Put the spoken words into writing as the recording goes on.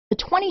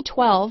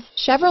2012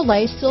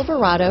 Chevrolet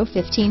Silverado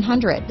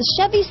 1500. The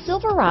Chevy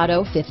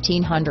Silverado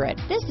 1500.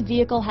 This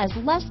vehicle has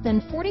less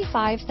than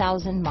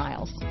 45,000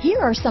 miles. Here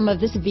are some of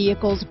this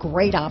vehicle's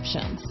great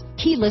options: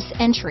 keyless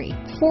entry,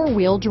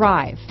 four-wheel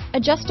drive,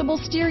 adjustable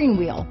steering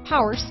wheel,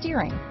 power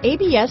steering,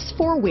 ABS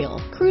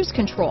four-wheel, cruise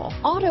control,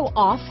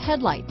 auto-off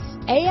headlights,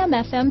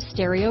 AM/FM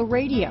stereo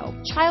radio,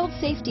 child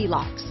safety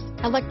locks,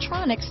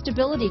 electronic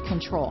stability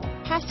control,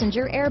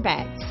 passenger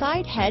airbag,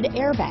 side head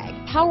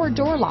airbag, power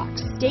door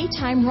locks,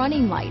 daytime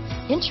running lights,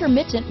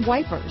 intermittent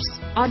wipers,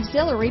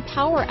 auxiliary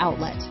power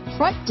outlet,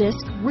 front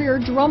disc rear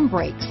drum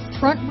brakes,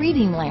 front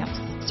reading lamps.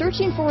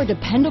 Searching for a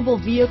dependable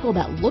vehicle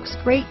that looks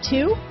great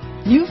too?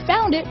 You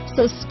found it,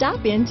 so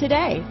stop in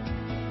today.